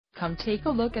Come take a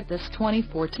look at this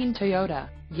 2014 Toyota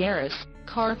Yaris.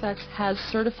 Carfax has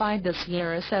certified this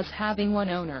Yaris as having one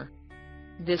owner.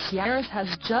 This Yaris has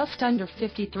just under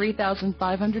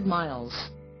 53,500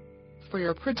 miles. For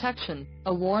your protection,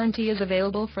 a warranty is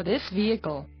available for this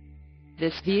vehicle.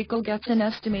 This vehicle gets an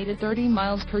estimated 30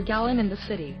 miles per gallon in the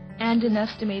city, and an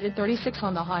estimated 36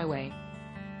 on the highway.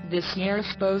 This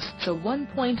Yaris boasts a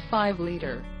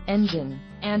 1.5-liter engine,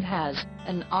 and has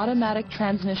an automatic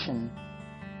transmission.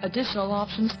 Additional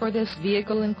options for this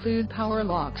vehicle include power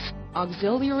locks,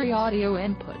 auxiliary audio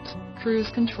input, cruise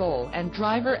control and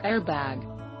driver airbag.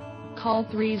 Call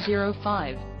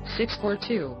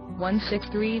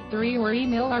 305-642-1633 or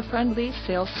email our friendly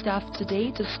sales staff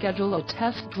today to schedule a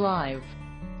test drive.